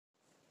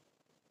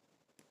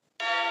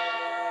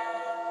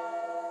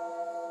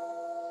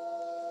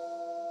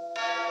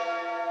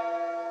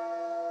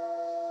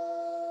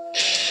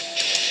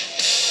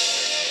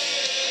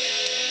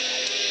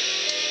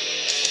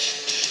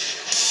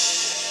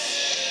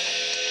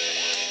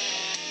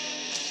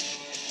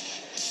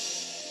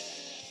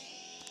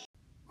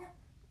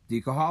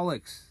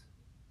Deacaholics,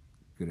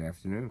 good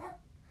afternoon,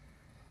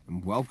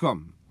 and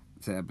welcome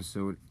to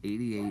episode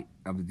 88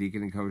 of the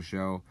Deacon and Co.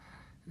 Show,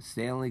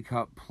 Stanley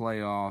Cup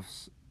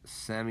Playoffs,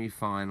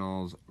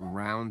 Semifinals,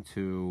 Round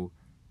 2,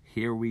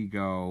 here we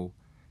go,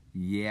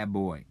 yeah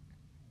boy,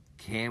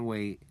 can't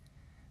wait.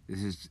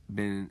 This has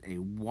been a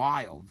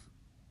wild,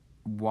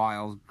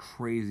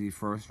 crazy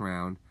first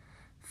round,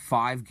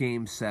 5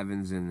 Game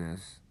 7s in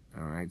this,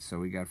 alright, so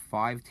we got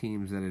 5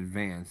 teams that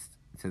advanced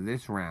to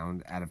this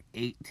round out of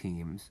 8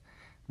 teams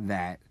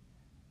that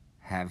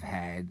have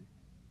had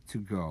to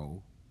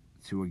go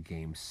to a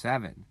Game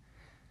 7.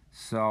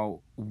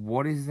 So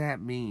what does that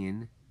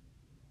mean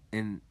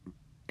in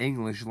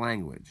English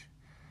language?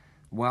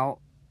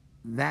 Well,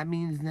 that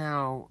means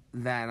now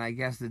that I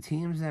guess the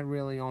teams that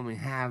really only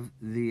have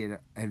the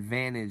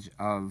advantage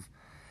of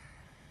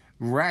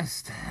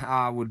rest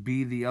would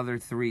be the other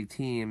 3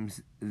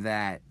 teams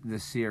that the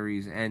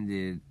series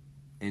ended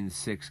in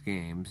 6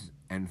 games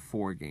and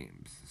 4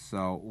 games.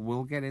 So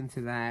we'll get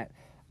into that.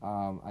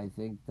 I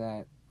think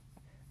that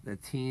the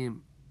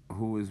team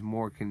who is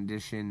more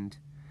conditioned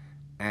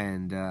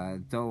and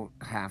don't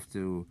have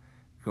to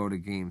go to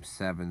Game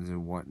 7s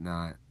and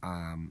whatnot,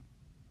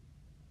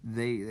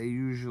 they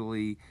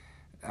usually,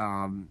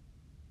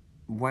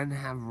 when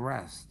have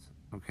rest,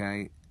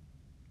 okay,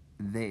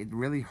 it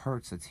really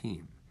hurts a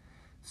team.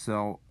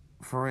 So,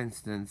 for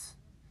instance,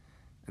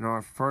 in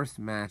our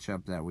first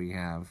matchup that we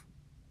have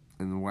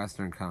in the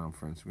Western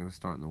Conference, we're going to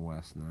start in the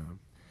West now.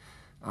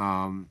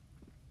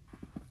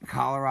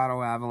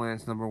 Colorado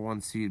Avalanche, number 1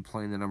 seed,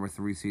 playing the number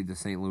 3 seed, the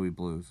St. Louis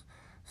Blues.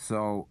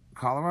 So,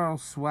 Colorado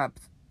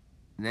swept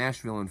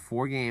Nashville in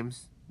 4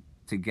 games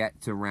to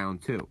get to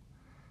round 2.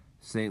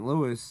 St.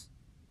 Louis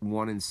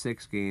won in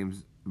 6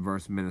 games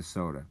versus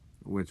Minnesota,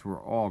 which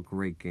were all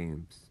great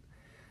games.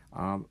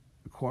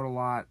 Quite a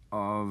lot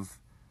of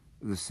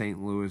the St.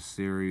 Louis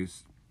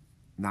series,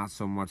 not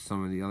so much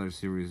some of the other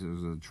series. It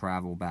was a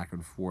travel back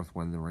and forth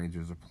when the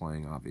Rangers are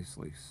playing,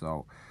 obviously.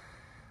 So,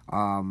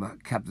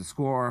 kept the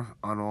score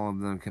on all of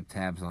them, kept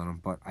tabs on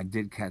them. But I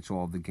did catch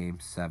all of the Game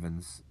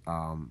 7s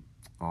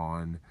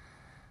on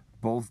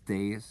both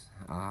days.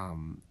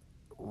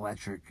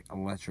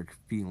 Electric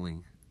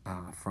feeling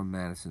from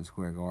Madison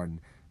Square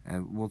Garden.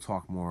 And we'll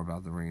talk more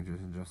about the Rangers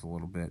in just a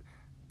little bit.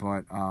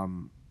 But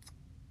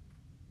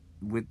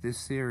with this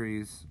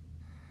series,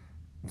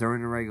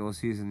 during the regular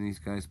season, these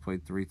guys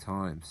played 3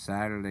 times.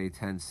 Saturday,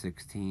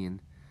 10-16.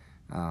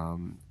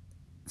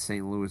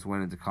 St. Louis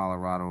went into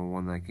Colorado and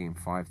won that game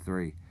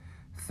 5-3.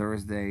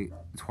 Thursday,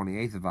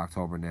 28th of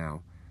October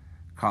now,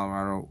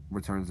 Colorado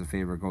returns the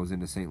favor, goes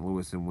into St.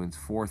 Louis and wins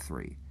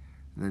 4-3.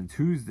 And then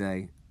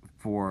Tuesday,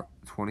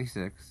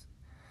 4/26,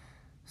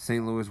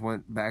 St. Louis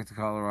went back to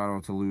Colorado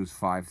to lose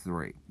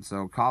 5-3.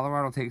 So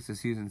Colorado takes the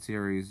season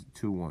series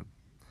 2-1.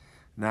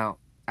 Now,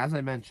 as I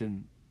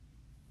mentioned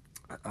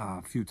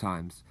a few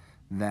times,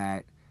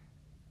 that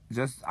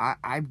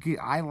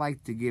I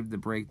like to give the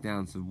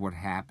breakdowns of what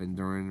happened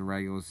during the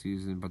regular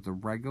season, but the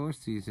regular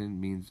season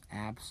means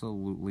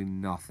absolutely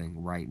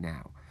nothing right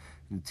now.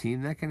 The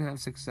team that can have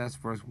success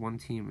versus one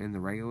team in the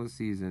regular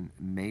season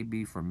may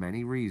be for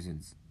many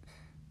reasons.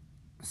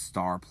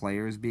 Star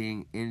players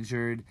being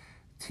injured,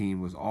 team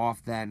was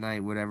off that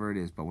night, whatever it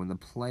is. But when the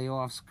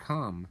playoffs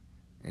come,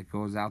 it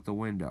goes out the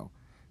window.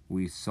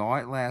 We saw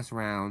it last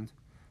round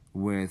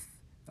with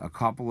a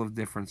couple of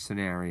different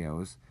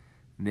scenarios.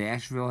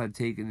 Nashville had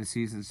taken the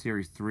season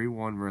series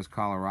 3-1 versus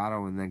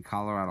Colorado, and then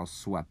Colorado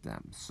swept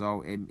them.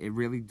 So it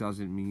really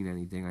doesn't mean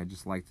anything. I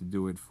just like to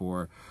do it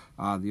for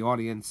the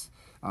audience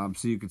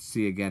so you could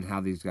see again how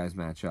these guys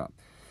match up.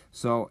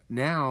 So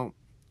now,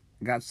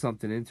 got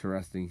something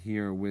interesting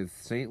here with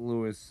St.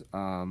 Louis,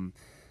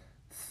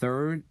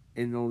 3rd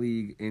in the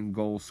league in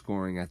goal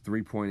scoring at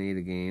 3.8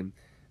 a game.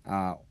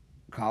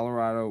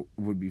 Colorado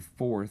would be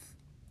 4th,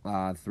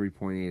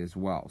 3.8 as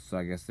well. So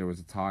I guess there was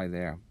a tie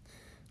there.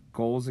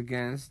 Goals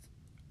against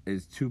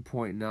is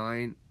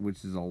 2.9,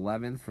 which is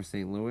 11th for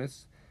St.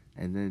 Louis,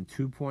 and then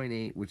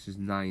 2.8, which is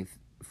 9th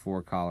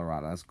for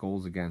Colorado. That's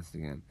goals against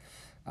again.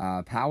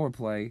 Power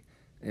play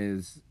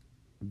is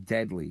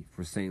deadly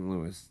for St.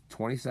 Louis.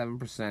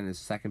 27% is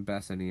second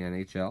best in the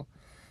NHL,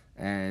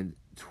 and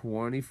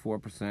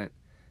 24%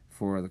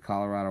 for the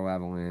Colorado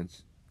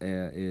Avalanche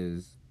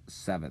is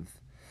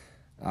 7th.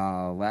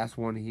 Last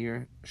one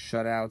here,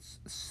 shutouts,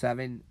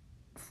 7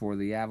 for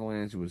the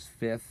Avalanche was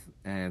 5th,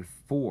 and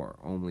 4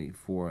 only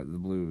for the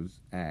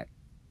Blues at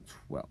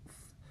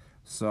 12th.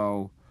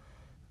 So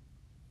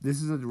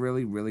this is a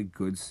really, really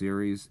good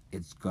series.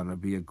 It's going to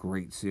be a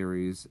great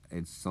series.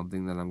 It's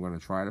something that I'm going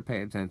to try to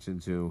pay attention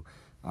to.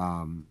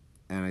 And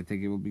I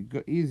think it will be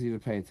easy to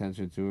pay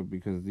attention to it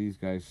because these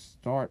guys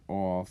start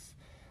off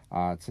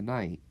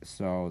tonight.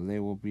 So they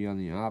will be on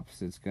the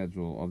opposite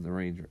schedule of the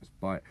Rangers.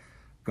 But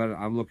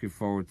I'm looking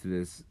forward to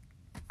this.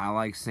 I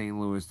like St.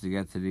 Louis to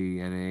get to the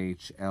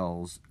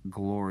NHL's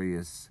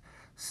glorious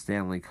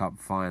Stanley Cup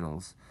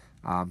Finals.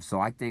 So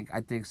I think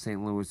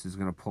St. Louis is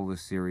going to pull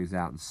this series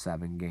out in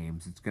 7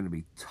 games. It's going to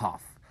be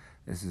tough.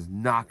 This is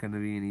not going to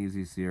be an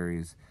easy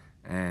series.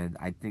 And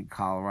I think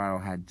Colorado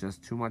had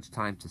just too much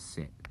time to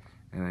sit.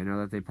 And I know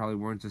that they probably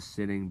weren't just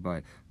sitting,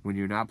 but when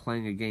you're not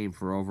playing a game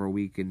for over a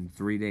week and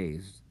 3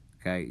 days,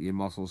 okay, your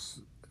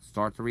muscles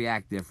start to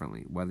react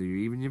differently.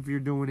 Even if you're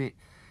doing it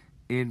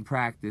in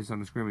practice on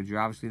the scrimmage, you're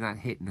obviously not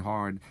hitting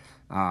hard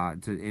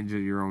to injure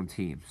your own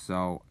team.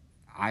 So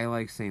I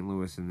like St.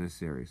 Louis in this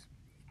series.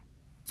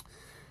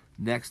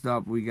 Next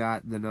up, we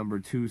got the number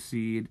 2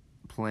 seed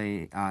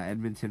playing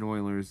Edmonton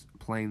Oilers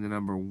playing the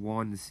number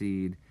 1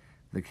 seed,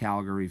 the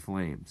Calgary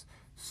Flames.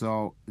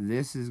 So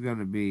this is going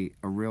to be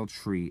a real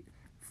treat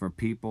for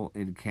people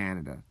in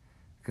Canada,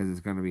 because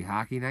it's going to be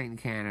hockey night in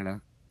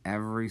Canada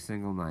every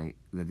single night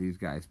that these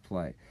guys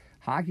play.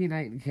 Hockey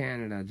night in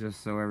Canada,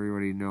 just so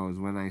everybody knows,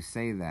 when I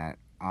say that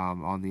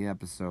on the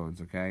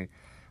episodes, okay,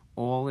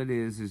 all it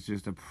is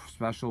just a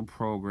special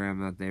program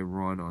that they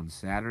run on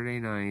Saturday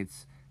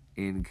nights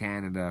in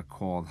Canada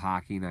called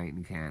Hockey Night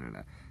in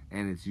Canada.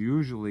 And it's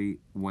usually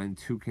when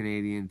 2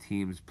 Canadian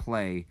teams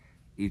play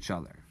each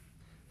other.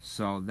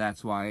 So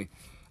that's why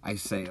I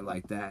say it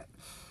like that.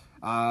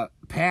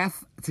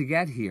 Path to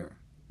get here.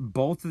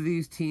 Both of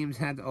these teams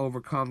had to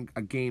overcome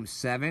a Game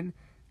 7.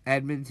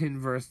 Edmonton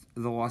versus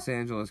the Los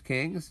Angeles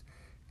Kings.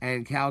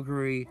 And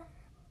Calgary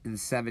in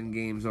 7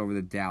 games over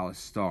the Dallas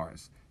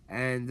Stars.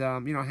 And,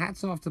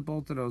 hats off to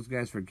both of those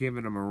guys for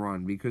giving them a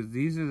run, because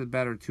these are the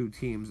better 2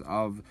 teams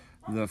of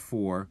the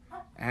 4.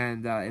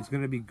 And it's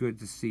going to be good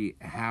to see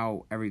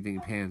how everything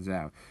pans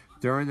out.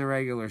 During the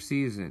regular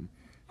season,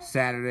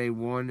 Saturday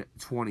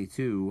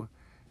 1/22,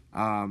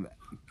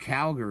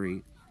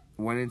 Calgary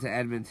went into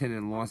Edmonton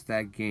and lost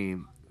that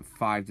game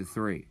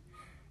 5-3.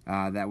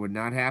 That would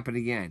not happen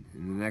again.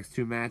 In the next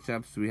 2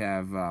 matchups, we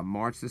have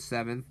March the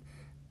 7th.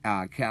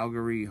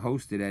 Calgary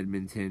hosted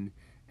Edmonton,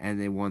 and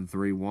they won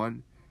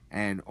 3-1.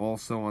 And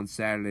also on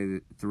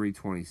Saturday,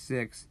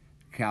 3/26,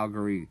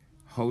 Calgary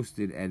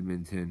hosted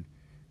Edmonton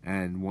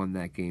and won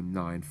that game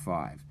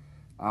 9-5.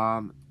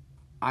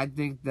 I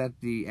think that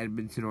the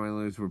Edmonton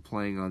Oilers were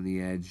playing on the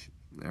edge.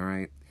 All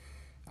right.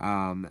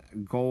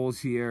 Goals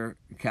here,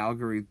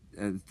 Calgary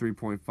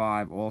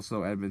 3.5,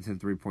 also Edmonton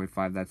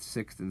 3.5. That's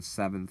 6th and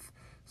 7th,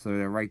 so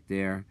they're right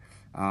there.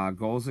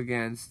 Goals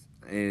against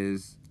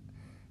is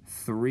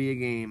 3 a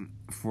game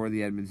for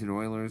the Edmonton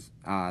Oilers.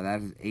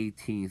 That is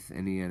 18th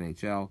in the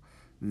NHL.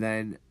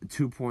 Then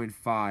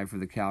 2.5 for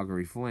the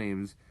Calgary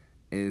Flames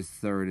is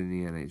 3rd in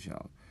the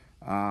NHL.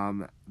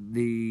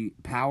 The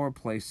power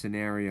play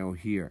scenario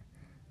here.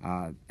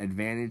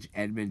 Advantage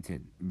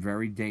Edmonton,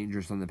 very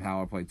dangerous on the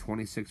power play.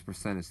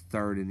 26% is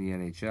 3rd in the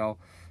NHL,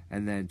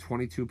 and then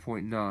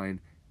 22.9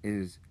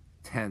 is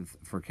 10th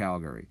for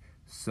Calgary.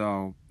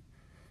 So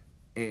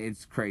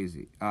it's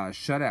crazy.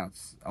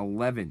 Shutouts,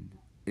 11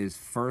 is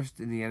 1st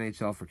in the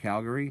NHL for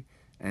Calgary,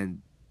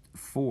 and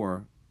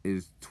 4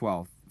 is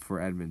 12th for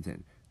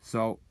Edmonton.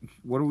 So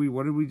what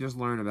did we just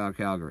learn about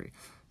Calgary?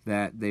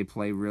 That they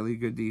play really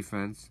good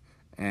defense,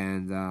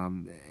 and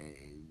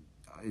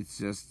it's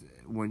just,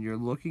 when you're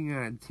looking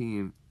at a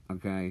team,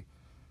 okay,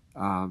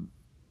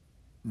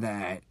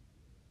 that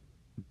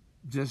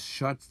just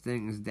shuts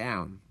things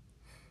down,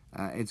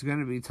 it's going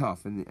to be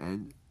tough.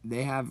 And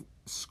they have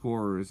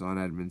scorers on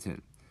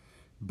Edmonton,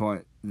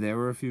 but there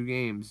were a few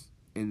games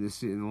in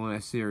the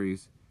last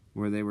series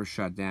where they were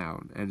shut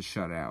down and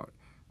shut out.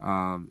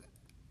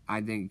 I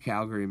think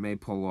Calgary may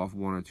pull off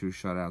 1 or 2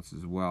 shutouts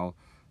as well.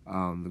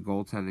 The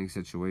goaltending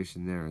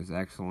situation there is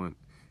excellent.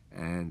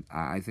 And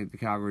I think the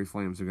Calgary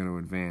Flames are going to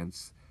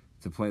advance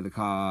to play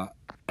the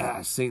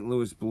St.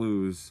 Louis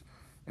Blues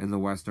in the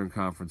Western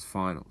Conference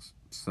Finals.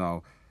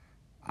 So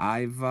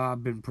I've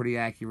been pretty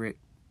accurate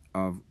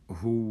of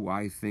who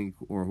I think,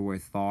 or who I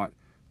thought,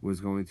 was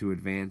going to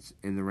advance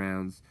in the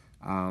rounds.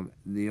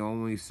 The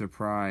only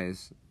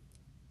surprise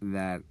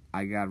that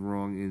I got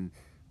wrong in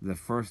the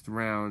first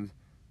round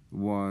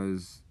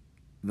was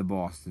the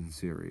Boston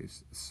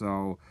series.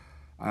 So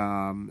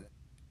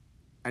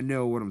I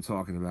know what I'm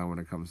talking about when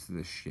it comes to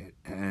this shit.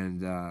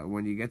 And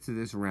when you get to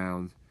this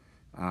round,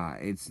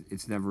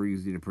 it's never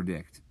easy to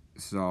predict.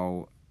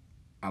 So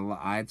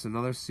it's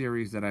another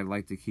series that I'd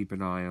like to keep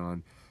an eye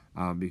on,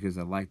 because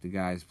I like the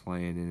guys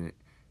playing in it.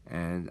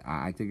 And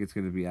I think it's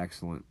going to be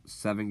excellent.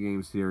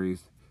 7-game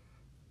series,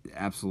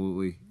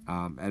 absolutely.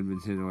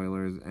 Edmonton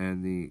Oilers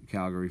and the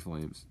Calgary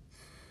Flames.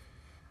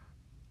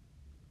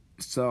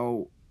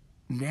 So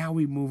now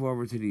we move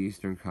over to the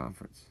Eastern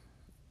Conference.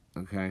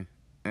 Okay?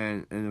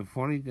 And the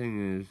funny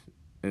thing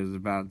is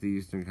about the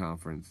Eastern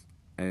Conference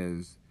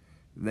is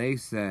they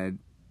said,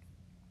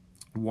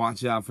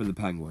 watch out for the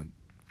Penguin.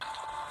 Everywhere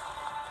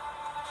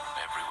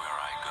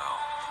I go,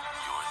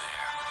 you're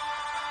there.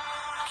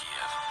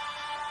 Kiev,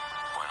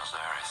 Buenos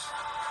Aires,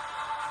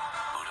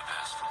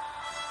 Budapest.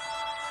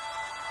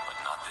 But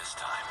not this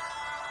time.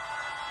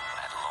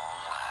 At long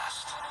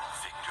last,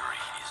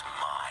 victory is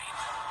mine.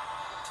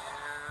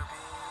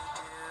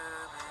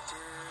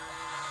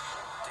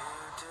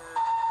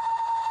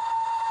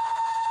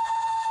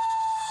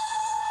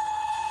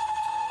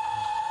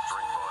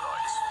 Drink Bud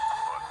Ice,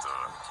 but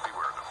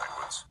beware the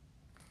Penguins.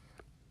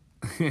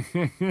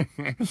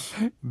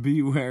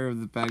 Beware of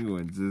the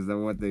Penguins, is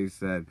what they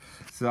said.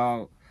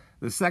 So,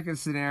 the second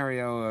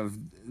scenario of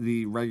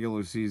the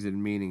regular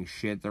season meaning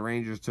shit, the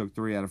Rangers took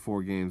 3 out of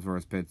 4 games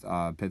versus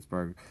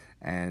Pittsburgh,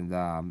 and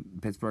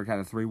Pittsburgh had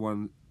a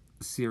 3-1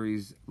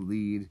 series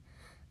lead,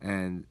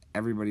 and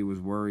everybody was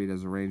worried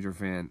as a Ranger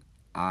fan.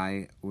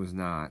 I was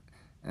not.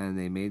 And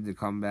they made the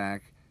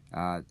comeback,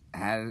 had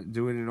to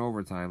do it in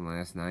overtime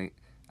last night,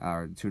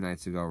 or 2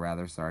 nights ago,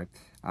 rather, sorry.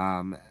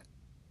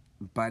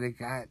 But it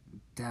got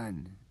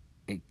done.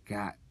 It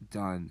got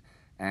done.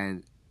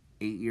 And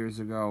 8 years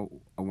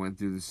ago, I went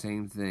through the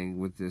same thing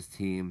with this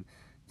team,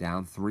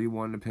 down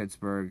 3-1 to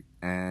Pittsburgh,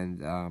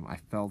 and I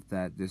felt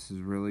that this is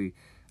really,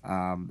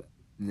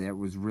 that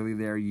was really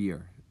their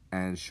year.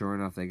 And sure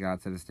enough, they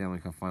got to the Stanley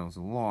Cup Finals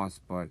and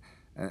lost, but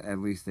at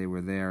least they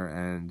were there,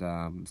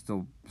 and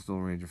still a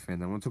Ranger fan.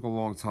 That one took a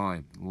long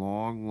time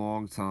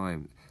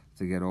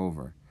to get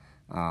over.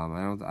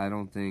 I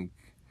don't think,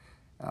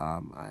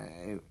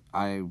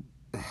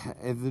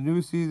 if the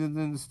new season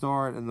didn't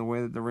start and the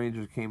way that the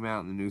Rangers came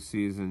out in the new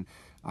season,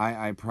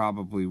 I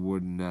probably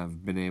wouldn't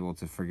have been able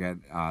to forget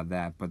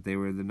that. But they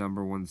were the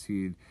number 1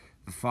 seed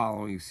the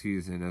following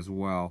season as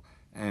well,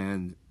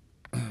 and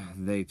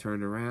they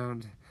turned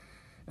around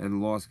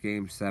and lost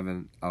Game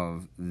 7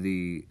 of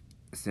the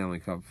Stanley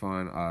Cup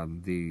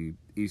the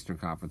Eastern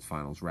Conference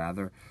Finals,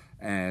 rather,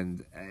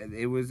 and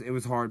it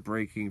was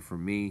heartbreaking for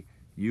me.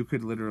 You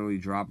could literally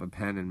drop a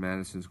pen in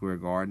Madison Square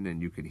Garden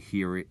and you could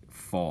hear it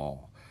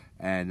fall,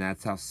 and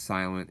that's how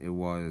silent it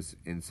was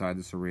inside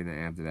this arena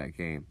after that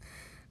game.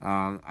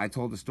 I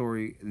told the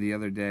story the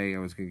other day. I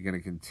was going to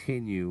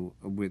continue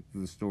with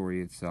the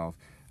story itself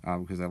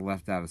because I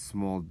left out a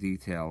small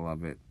detail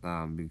of it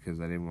because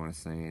I didn't want to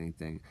say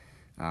anything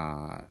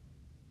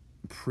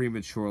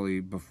prematurely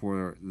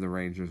before the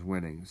Rangers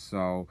winning.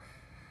 So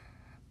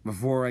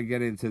before I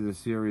get into the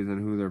series and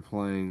who they're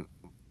playing,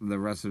 the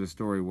rest of the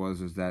story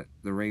is that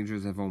the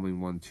Rangers have only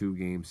won 2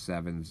 Game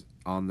 7s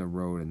on the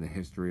road in the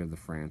history of the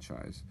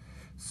franchise.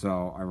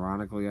 So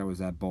ironically, I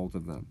was at both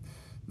of them.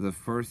 The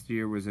first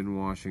year was in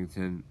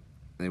Washington.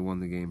 They won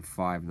the game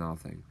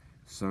 5-0.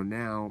 So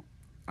now,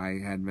 I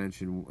had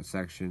mentioned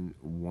section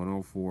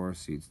 104,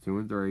 seats 2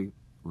 and 3,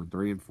 or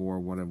 3 and 4,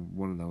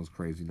 one of those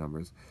crazy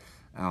numbers.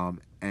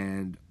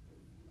 And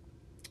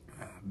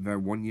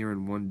 1 year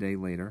and 1 day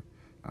later,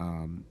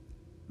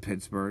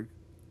 Pittsburgh,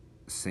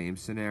 same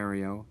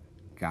scenario,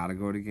 gotta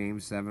go to Game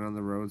 7 on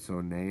the road.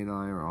 So Nay and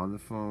I are on the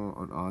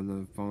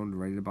phone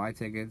ready to buy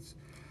tickets,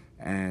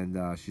 and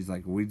she's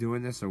like, "Are we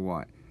doing this or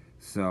what?"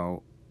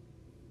 So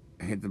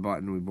hit the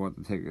button, we bought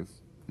the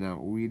tickets. Now,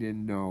 we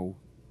didn't know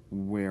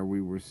where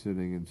we were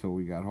sitting until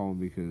we got home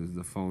because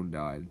the phone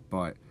died,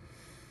 but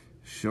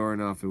sure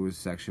enough, it was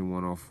section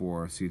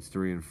 104, seats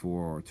 3 and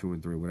 4, or 2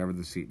 and 3, whatever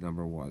the seat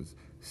number was.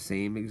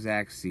 Same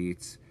exact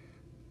seats,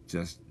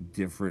 just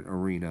different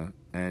arena.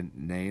 And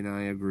Nay and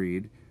I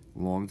agreed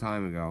long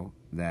time ago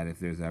that if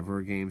there's ever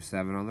a Game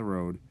 7 on the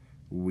road,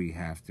 we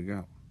have to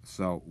go.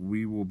 So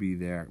we will be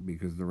there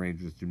because the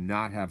Rangers do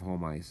not have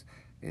home ice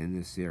in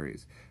this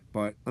series.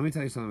 But let me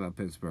tell you something about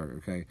Pittsburgh,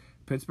 okay?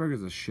 Pittsburgh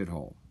is a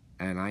shithole.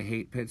 And I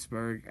hate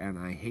Pittsburgh, and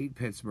I hate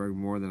Pittsburgh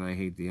more than I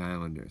hate the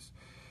Islanders.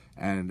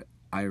 And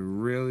I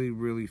really,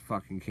 really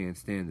fucking can't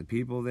stand the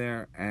people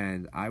there.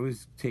 And I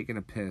was taking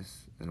a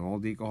piss, and all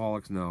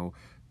Deacaholics know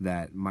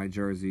that my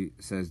jersey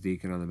says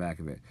Deacon on the back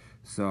of it.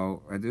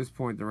 So at this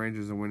point, the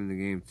Rangers are winning the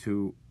game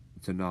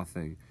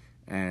 2-0.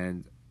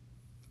 And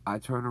I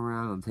turn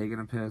around, I'm taking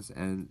a piss,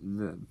 and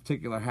the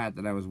particular hat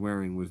that I was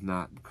wearing was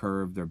not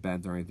curved or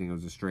bent or anything. It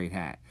was a straight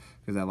hat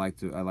because I like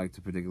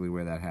to particularly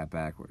wear that hat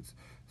backwards.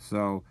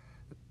 So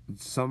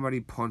somebody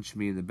punched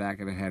me in the back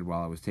of the head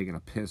while I was taking a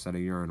piss at a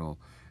urinal,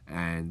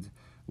 and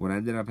what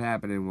ended up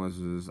happening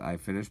was I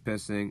finished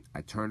pissing,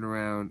 I turned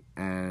around,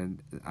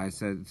 and I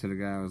said to the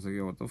guy, I was like,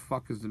 "Yo, what the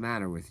fuck is the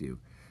matter with you?"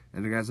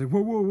 And the guy's like,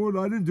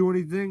 whoa, I didn't do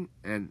anything.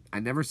 And I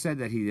never said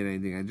that he did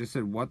anything. I just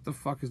said, "What the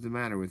fuck is the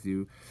matter with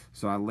you?"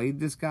 So I laid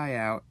this guy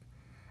out,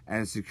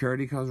 and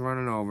security comes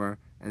running over,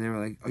 and they were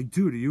like, "Oh,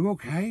 dude, are you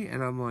okay?"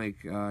 And I'm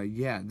like,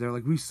 yeah. They're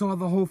like, "We saw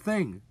the whole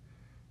thing."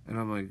 And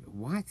I'm like,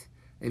 "What?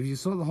 If you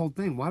saw the whole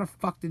thing, why the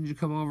fuck didn't you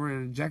come over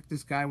and eject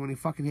this guy when he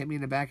fucking hit me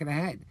in the back of the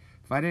head?"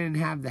 If I didn't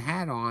have the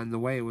hat on the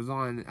way it was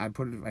on, I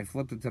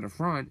flipped it to the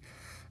front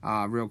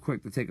real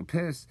quick to take a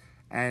piss.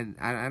 And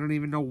I don't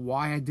even know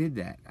why I did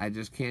that. I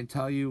just can't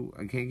tell you.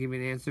 I can't give you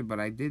an answer, but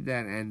I did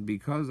that. And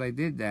because I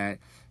did that,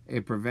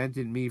 it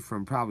prevented me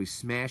from probably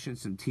smashing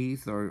some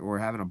teeth or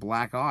having a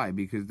black eye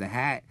because the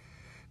hat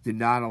did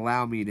not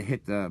allow me to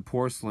hit the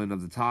porcelain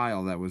of the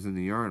tile that was in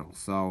the urinal.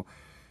 So,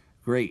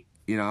 great.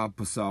 You know,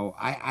 so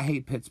I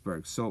hate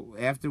Pittsburgh. So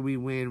after we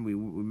win, we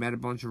met a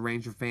bunch of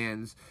Ranger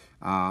fans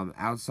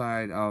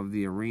outside of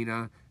the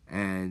arena,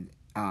 and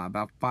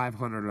about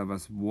 500 of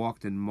us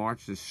walked and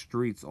marched the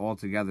streets all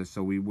together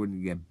so we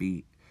wouldn't get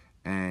beat.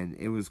 And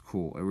it was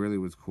cool. It really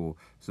was cool.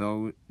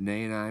 So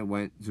Nay and I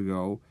went to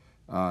go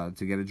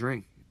to get a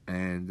drink.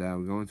 And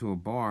we go into a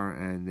bar,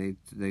 and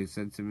they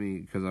said to me,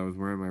 because I was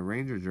wearing my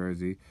Ranger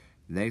jersey,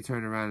 They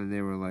turned around and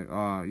they were like,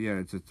 "Oh, yeah,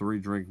 it's a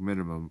 3-drink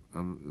minimum."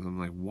 I'm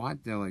like,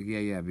 "What?" They're like,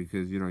 "Yeah,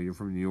 because you're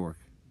from New York."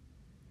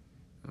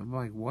 I'm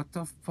like, "What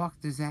the fuck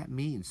does that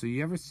mean?" So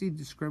you ever see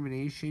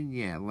discrimination?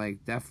 Yeah,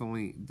 like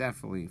definitely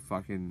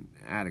fucking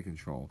out of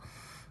control.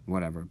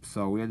 Whatever.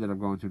 So we ended up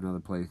going to another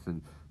place,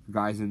 and the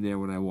guys in there,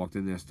 when I walked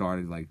in there,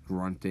 started like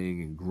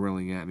grunting and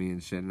grilling at me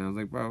and shit. And I was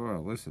like,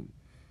 bro, listen,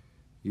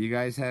 you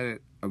guys had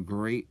a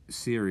great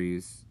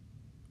series.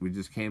 We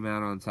just came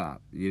out on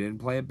top. You didn't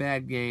play a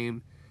bad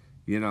game.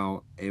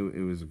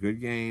 It was a good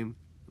game.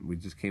 We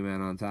just came out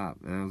on top.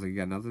 And I was like, you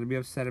got nothing to be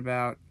upset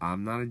about.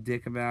 I'm not a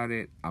dick about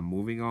it. I'm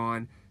moving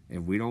on.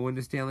 If we don't win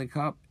the Stanley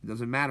Cup, it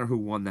doesn't matter who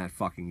won that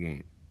fucking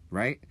game,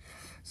 right?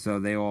 So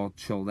they all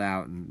chilled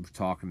out and were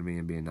talking to me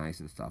and being nice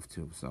and stuff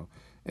too. So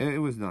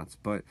it was nuts.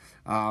 But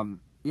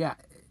yeah,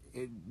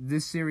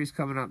 this series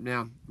coming up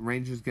now.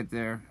 Rangers get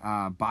there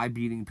by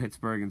beating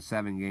Pittsburgh in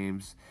 7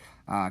 games.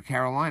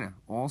 Carolina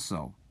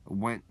also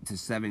went to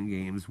 7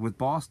 games with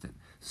Boston.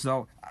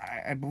 So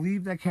I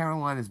believe that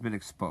Carolina's been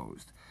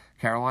exposed.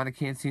 Carolina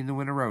can't seem to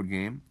win a road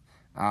game.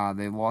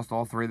 They lost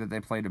all 3 that they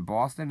played in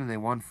Boston, and they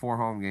won 4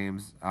 home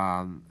games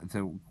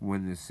to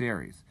win this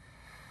series.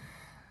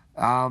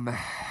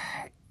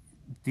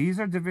 These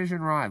are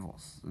division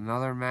rivals.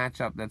 Another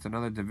matchup that's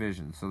another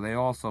division. So they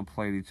also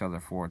played each other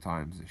 4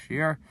 times this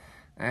year.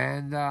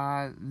 And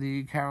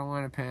the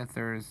Carolina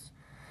Panthers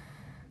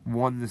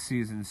won the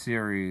season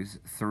series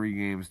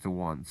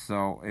 3-1.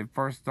 So it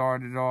first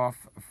started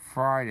off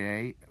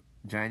Friday,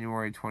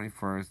 January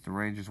 21st. The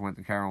Rangers went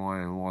to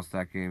Carolina and lost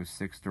that game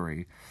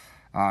 6-3.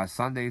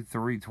 Sunday,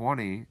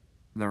 3/20,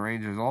 the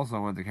Rangers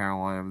also went to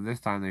Carolina, but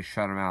this time they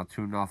shut them out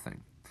 2-0.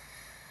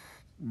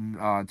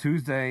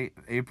 Tuesday,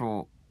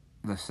 April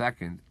the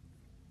 2nd,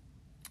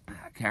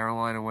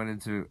 Carolina went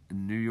into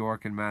New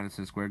York and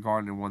Madison Square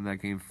Garden and won that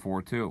game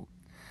 4-2.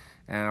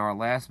 And our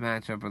last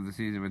matchup of the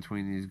season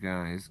between these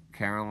guys,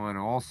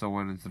 Carolina also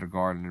went into the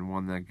Garden and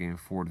won that game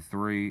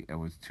 4-3. It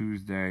was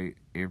Tuesday,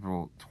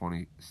 April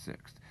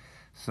 26th.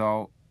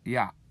 So,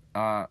 yeah,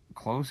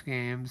 close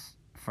games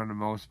for the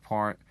most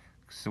part,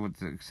 so with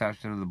the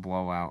exception of the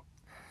blowout.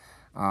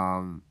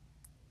 I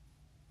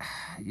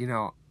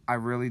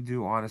really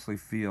do honestly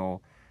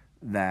feel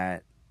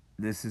that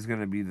this is going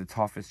to be the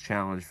toughest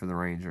challenge for the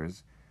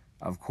Rangers.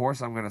 Of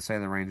course, I'm going to say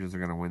the Rangers are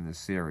going to win this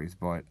series,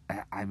 but,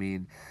 I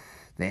mean,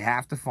 they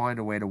have to find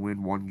a way to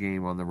win 1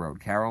 game on the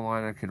road.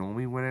 Carolina can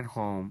only win at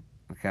home,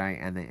 okay?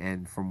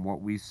 And from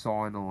what we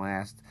saw in the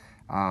last,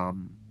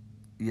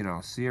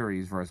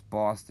 series versus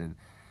Boston,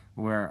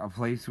 where a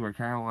place where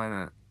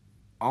Carolina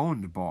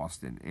owned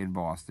Boston in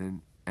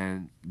Boston,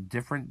 and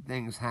different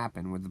things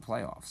happen with the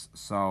playoffs.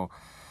 So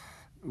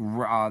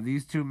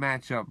these 2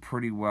 match up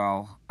pretty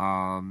well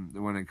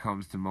when it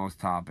comes to most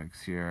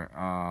topics here.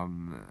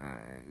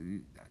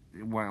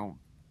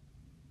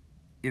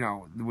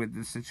 With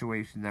the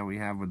situation that we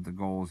have with the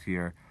goals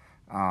here,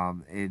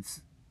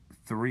 it's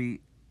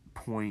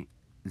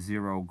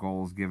 3.0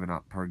 goals given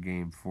up per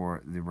game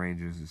for the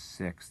Rangers is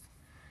 6th.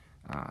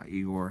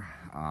 Igor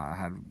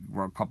had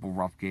a couple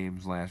rough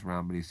games last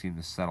round, but he seemed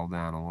to settle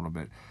down a little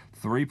bit.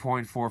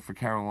 3.4 for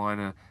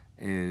Carolina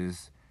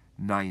is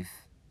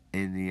 9th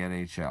in the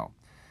NHL.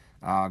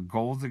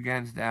 Goals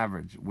against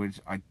average, which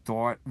I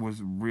thought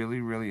was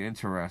really, really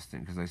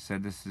interesting, because I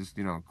said this is,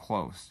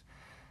 close.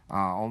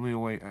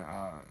 Only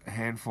a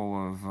handful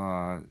of,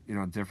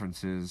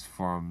 differences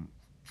from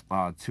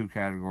 2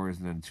 categories,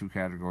 and then 2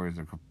 categories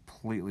are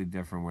completely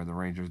different where the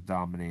Rangers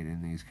dominate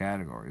in these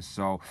categories.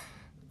 So,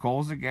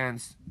 goals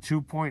against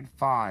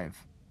 2.5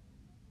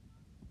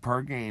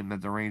 per game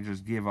that the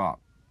Rangers give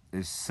up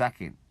is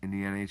 2nd in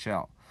the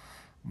NHL.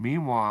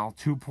 Meanwhile,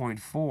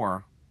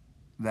 2.4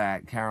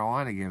 that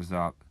Carolina gives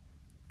up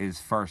is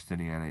 1st in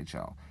the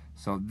NHL.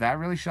 So that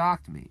really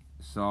shocked me.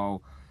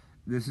 So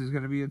this is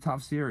going to be a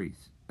tough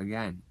series.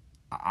 Again,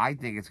 I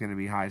think it's going to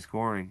be high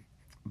scoring,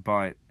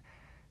 but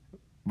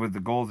with the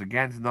goals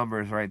against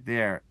numbers right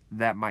there,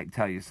 that might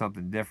tell you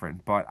something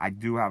different. But I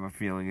do have a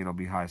feeling it'll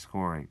be high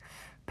scoring.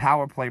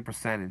 Power play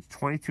percentage,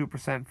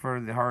 22% for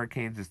the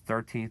Hurricanes is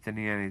 13th in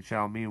the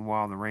NHL.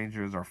 Meanwhile, the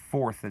Rangers are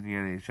 4th in the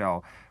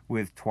NHL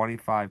with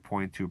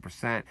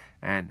 25.2%,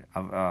 and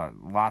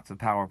lots of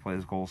power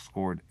plays goals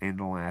scored in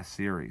the last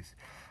series.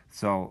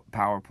 So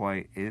power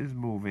play is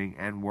moving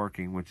and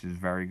working, which is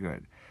very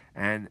good.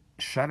 And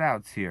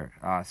shutouts here,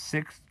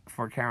 6th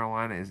for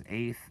Carolina is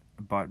 8th,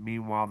 but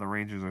meanwhile the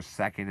Rangers are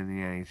 2nd in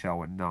the NHL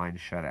with 9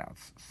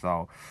 shutouts.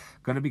 So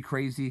going to be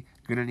crazy.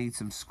 Going to need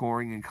some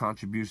scoring and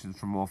contributions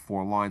from all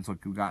 4 lines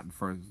like we got in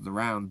first the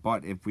round.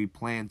 But if we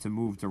plan to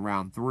move to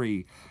round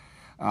 3,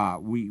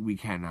 we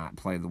cannot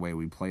play the way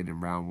we played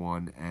in round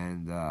 1,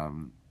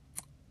 and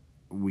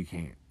we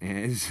can't.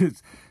 It's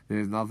just,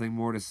 there's nothing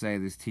more to say.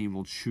 This team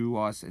will chew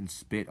us and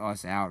spit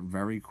us out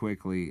very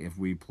quickly if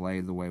we play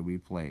the way we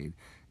played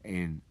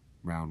in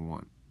round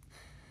 1.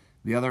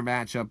 The other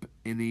matchup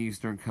in the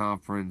Eastern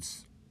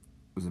Conference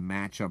was a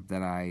matchup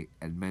that I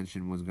had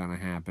mentioned was going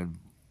to happen.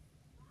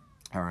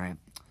 All right.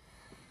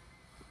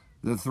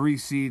 The 3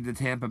 seed, the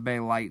Tampa Bay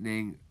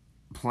Lightning,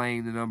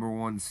 playing the number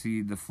 1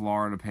 seed, the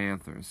Florida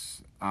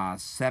Panthers.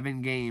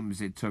 7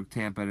 games it took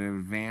Tampa to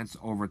advance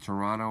over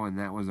Toronto, and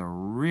that was a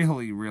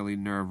really, really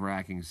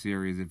nerve-wracking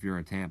series if you're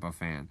a Tampa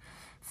fan.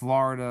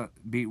 Florida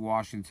beat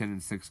Washington in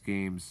 6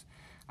 games.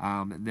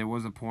 There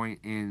was a point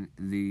in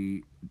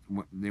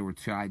they were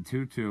tied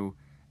 2-2,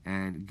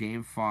 and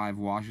Game 5,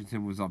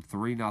 Washington was up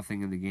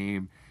 3-0 in the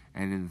game,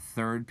 and in the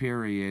third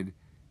period,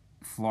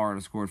 Florida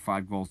scored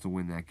 5 goals to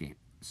win that game.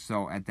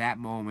 So at that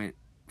moment,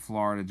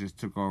 Florida just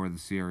took over the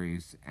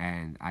series,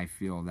 and I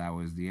feel that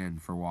was the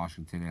end for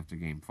Washington after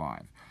Game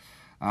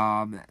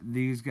 5.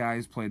 These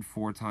guys played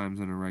 4 times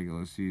in a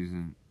regular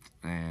season,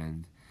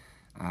 and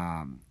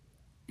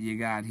you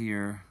got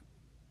here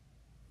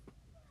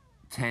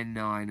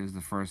 10-9 is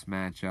the first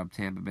matchup.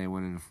 Tampa Bay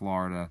went into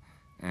Florida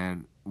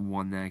and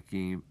won that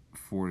game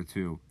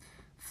 4-2.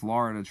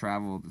 Florida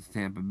traveled to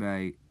Tampa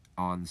Bay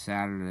on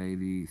Saturday,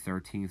 the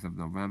 13th of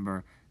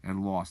November,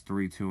 and lost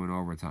 3-2 in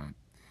overtime.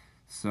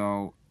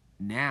 So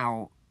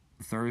now,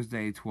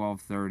 Thursday,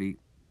 12:30,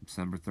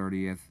 December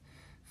 30th,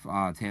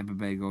 Tampa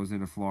Bay goes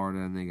into Florida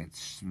and they get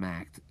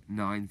smacked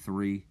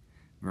 9-3,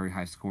 very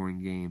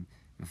high-scoring game.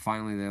 And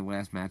finally, their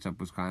last matchup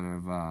was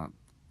kind of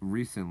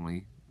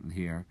recently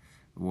here,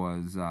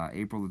 was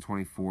April the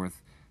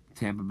 24th.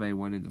 Tampa Bay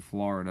went into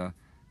Florida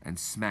and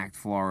smacked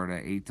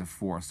Florida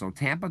 8-4. So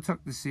Tampa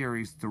took the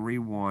series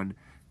 3-1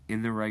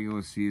 in the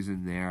regular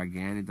season there.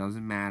 Again, it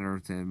doesn't matter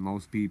to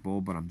most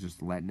people, but I'm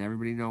just letting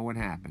everybody know what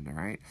happened, all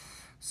right?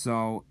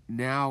 So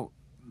now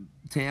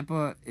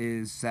Tampa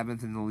is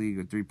 7th in the league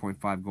with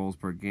 3.5 goals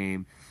per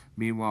game.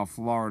 Meanwhile,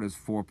 Florida's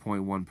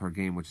 4.1 per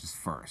game, which is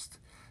first.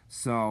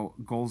 So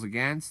goals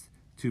against,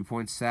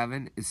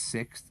 2.7 is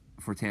 6th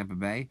for Tampa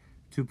Bay.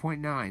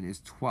 2.9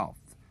 is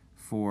 12th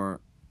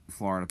for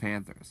Florida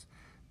Panthers.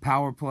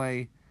 Power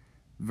play,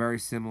 very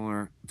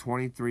similar,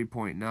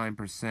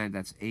 23.9%,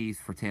 that's 8th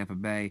for Tampa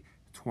Bay.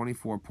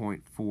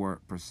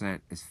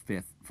 24.4% is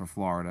 5th for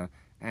Florida.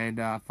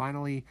 And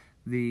finally,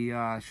 the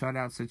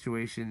shutout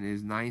situation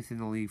is 9th in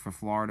the league for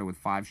Florida with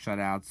 5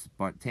 shutouts,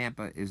 but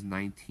Tampa is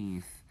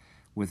 19th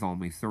with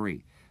only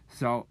 3.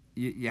 So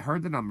you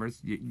heard the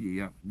numbers,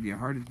 you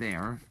heard it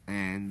there,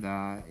 and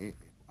I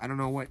don't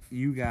know what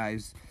you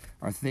guys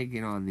are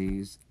thinking on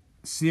these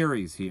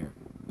series here,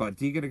 but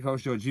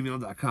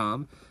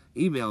deaconandcoachshow@gmail.com.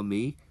 Email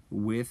me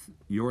with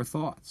your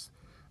thoughts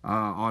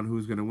on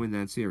who's going to win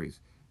that series.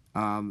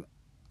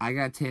 I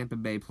got Tampa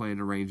Bay playing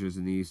the Rangers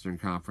in the Eastern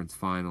Conference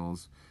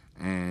Finals,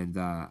 and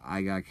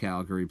I got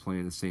Calgary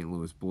playing the St.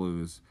 Louis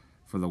Blues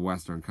for the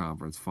Western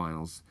Conference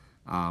Finals.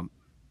 Let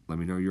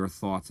me know your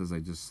thoughts, as I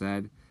just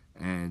said,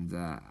 and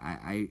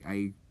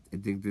I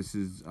think this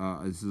is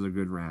a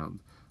good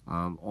round.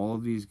 All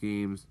of these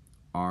games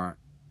are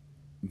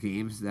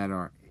games that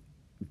are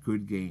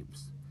good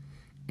games.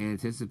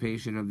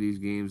 Anticipation of these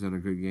games and a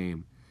good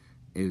game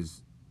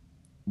is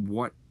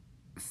what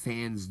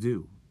fans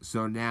do.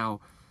 So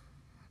now,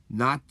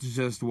 not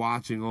just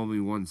watching only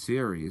one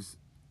series,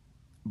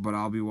 but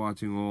I'll be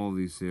watching all of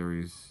these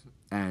series.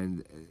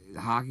 And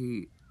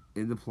hockey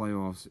in the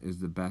playoffs is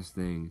the best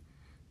thing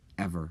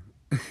ever.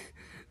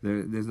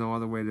 There's no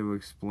other way to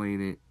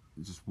explain it.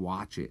 Just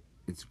watch it.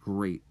 It's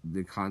great.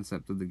 The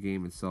concept of the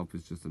game itself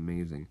is just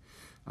amazing.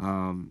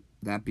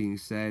 That being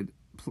said,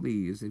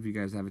 please, if you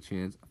guys have a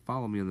chance,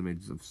 follow me on the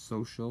majors of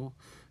social,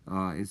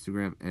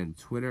 Instagram and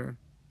Twitter,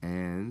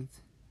 and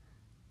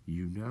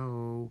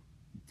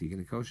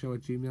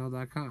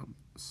deaconandcoachshow@gmail.com.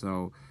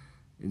 So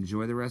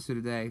enjoy the rest of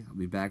the day. I'll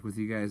be back with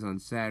you guys on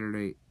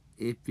Saturday.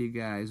 If you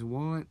guys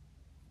want,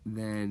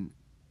 then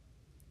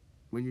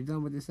when you're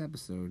done with this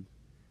episode,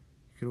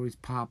 you can always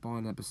pop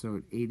on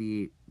episode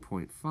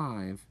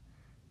 88.5,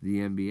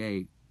 the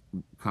NBA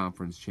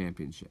Conference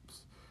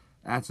Championships.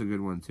 That's a good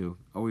one, too.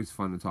 Always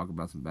fun to talk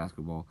about some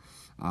basketball.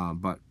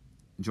 But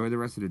enjoy the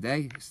rest of the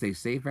day. Stay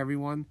safe,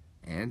 everyone.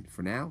 And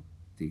for now,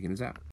 Deacon is out.